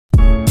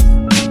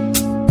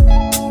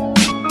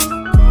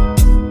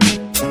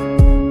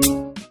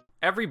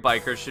Every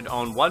biker should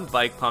own one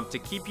bike pump to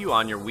keep you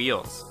on your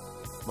wheels.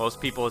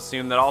 Most people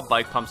assume that all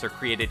bike pumps are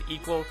created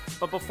equal,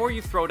 but before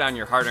you throw down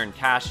your hard-earned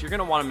cash, you're going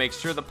to want to make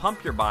sure the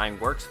pump you're buying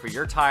works for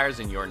your tires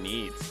and your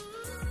needs.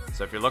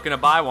 So if you're looking to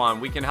buy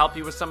one, we can help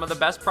you with some of the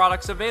best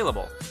products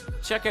available.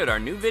 Check out our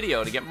new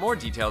video to get more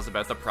details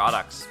about the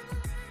products.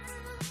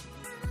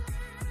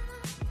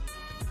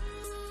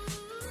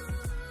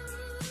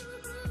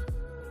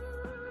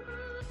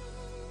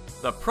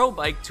 The Pro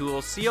Bike Tool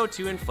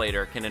CO2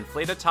 inflator can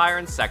inflate a tire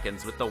in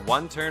seconds with the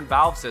one-turn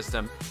valve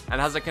system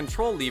and has a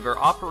control lever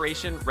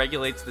operation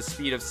regulates the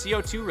speed of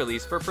CO2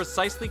 release for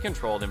precisely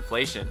controlled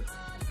inflation.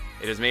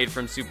 It is made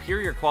from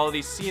superior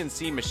quality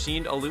CNC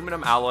machined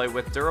aluminum alloy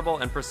with durable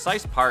and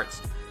precise parts,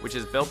 which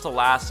is built to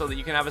last so that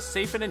you can have a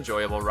safe and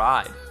enjoyable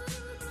ride.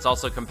 It's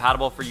also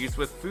compatible for use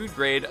with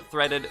food-grade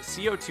threaded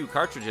CO2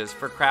 cartridges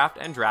for craft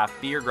and draft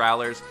beer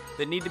growlers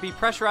that need to be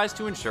pressurized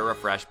to ensure a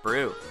fresh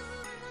brew.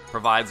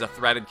 Provides a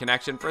threaded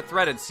connection for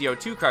threaded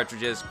CO2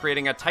 cartridges,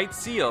 creating a tight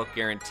seal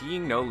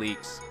guaranteeing no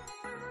leaks.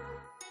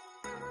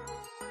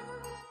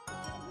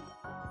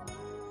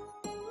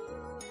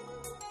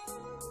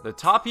 The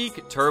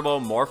Topeak Turbo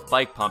Morph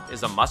Bike Pump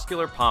is a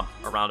muscular pump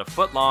around a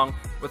foot long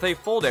with a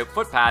fold-out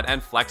foot pad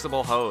and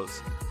flexible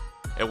hose.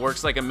 It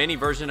works like a mini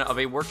version of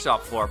a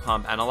workshop floor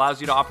pump and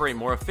allows you to operate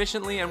more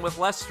efficiently and with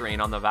less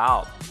strain on the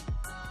valve.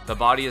 The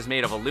body is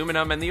made of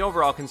aluminum and the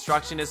overall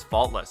construction is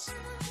faultless.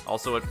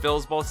 Also, it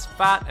fills both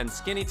fat and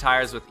skinny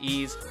tires with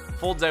ease,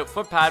 folds out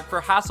foot pad for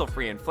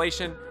hassle-free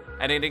inflation,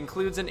 and it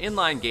includes an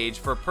inline gauge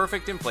for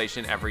perfect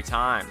inflation every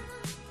time.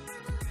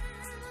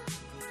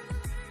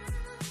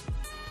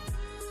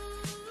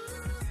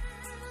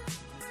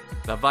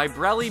 The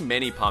Vibrelli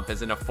Mini Pump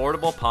is an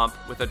affordable pump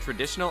with a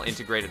traditional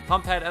integrated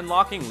pump head and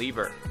locking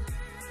lever.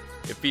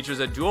 It features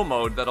a dual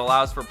mode that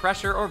allows for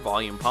pressure or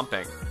volume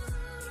pumping.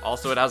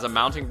 Also, it has a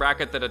mounting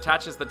bracket that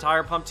attaches the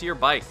tire pump to your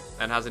bike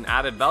and has an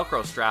added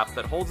Velcro strap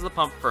that holds the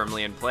pump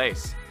firmly in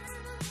place.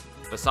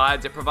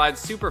 Besides, it provides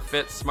super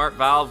fit smart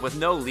valve with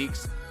no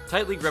leaks,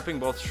 tightly gripping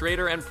both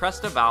Schrader and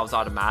Presta valves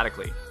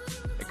automatically.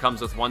 It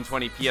comes with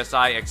 120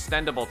 psi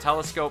extendable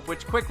telescope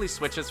which quickly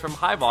switches from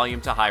high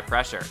volume to high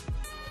pressure.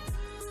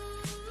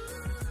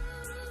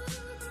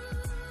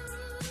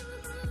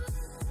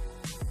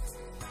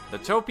 The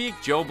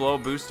Topeak Joe Blow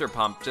Booster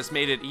Pump just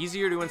made it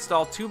easier to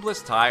install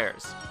tubeless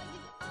tires.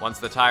 Once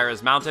the tire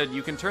is mounted,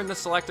 you can turn the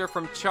selector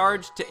from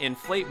charge to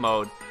inflate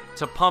mode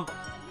to pump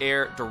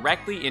air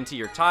directly into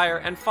your tire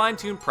and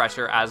fine-tune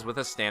pressure as with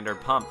a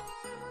standard pump.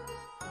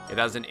 It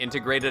has an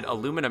integrated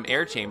aluminum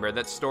air chamber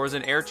that stores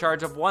an air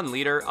charge of 1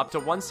 liter up to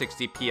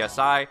 160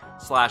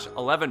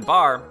 psi/11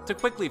 bar to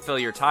quickly fill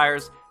your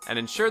tires and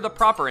ensure the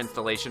proper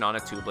installation on a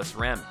tubeless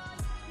rim.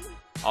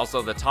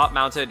 Also, the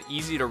top-mounted,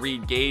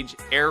 easy-to-read gauge,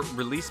 air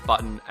release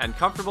button, and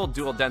comfortable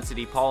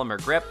dual-density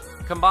polymer grip,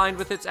 combined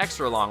with its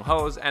extra-long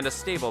hose and a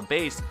stable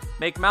base,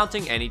 make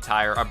mounting any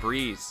tire a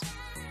breeze.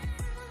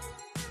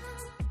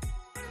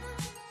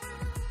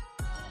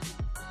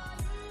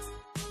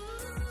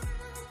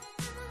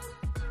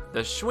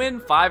 The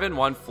Schwinn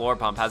 5-in-1 floor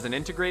pump has an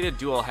integrated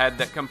dual head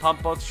that can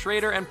pump both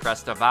Schrader and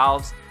Presta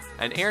valves,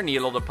 an air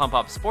needle to pump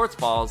up sports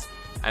balls,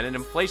 and an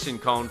inflation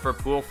cone for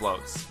pool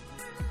floats.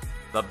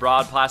 The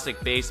broad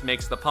plastic base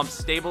makes the pump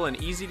stable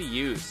and easy to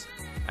use,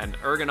 and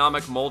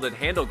ergonomic molded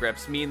handle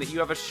grips mean that you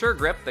have a sure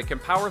grip that can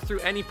power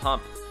through any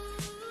pump.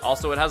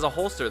 Also, it has a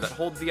holster that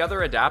holds the other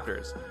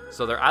adapters,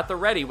 so they're at the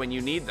ready when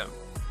you need them.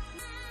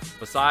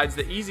 Besides,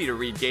 the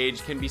easy-to-read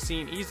gauge can be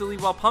seen easily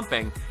while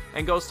pumping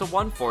and goes to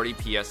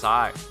 140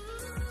 psi.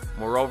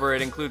 Moreover,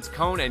 it includes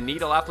cone and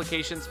needle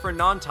applications for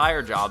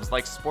non-tire jobs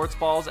like sports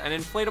balls and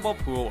inflatable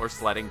pool or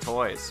sledding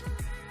toys.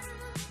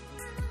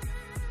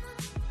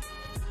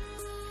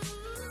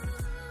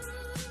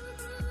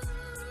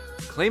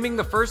 Claiming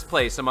the first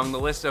place among the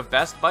list of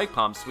best bike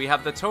pumps, we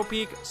have the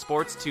Topeak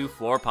Sports 2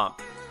 Floor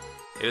Pump.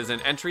 It is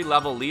an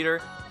entry-level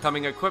leader,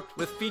 coming equipped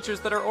with features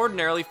that are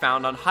ordinarily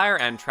found on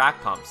higher-end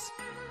track pumps.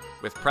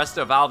 With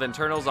Presta valve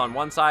internals on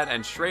one side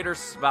and Schrader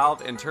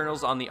valve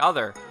internals on the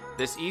other,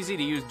 this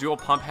easy-to-use dual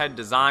pump head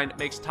design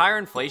makes tire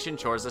inflation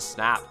chores a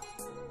snap.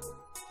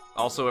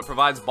 Also, it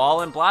provides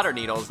ball and bladder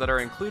needles that are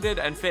included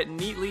and fit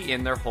neatly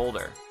in their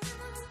holder.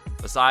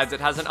 Besides, it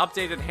has an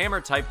updated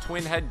hammer-type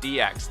twin-head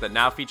DX that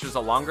now features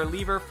a longer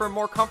lever for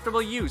more comfortable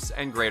use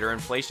and greater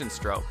inflation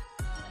stroke.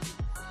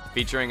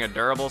 Featuring a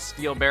durable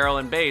steel barrel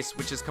and base,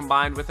 which is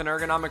combined with an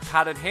ergonomic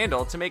padded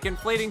handle to make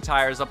inflating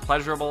tires a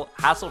pleasurable,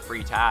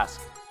 hassle-free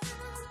task.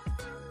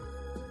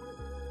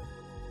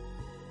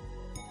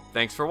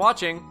 Thanks for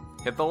watching.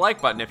 Hit the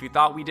like button if you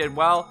thought we did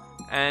well,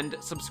 and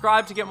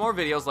subscribe to get more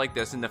videos like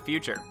this in the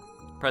future.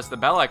 Press the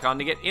bell icon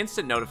to get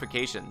instant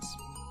notifications.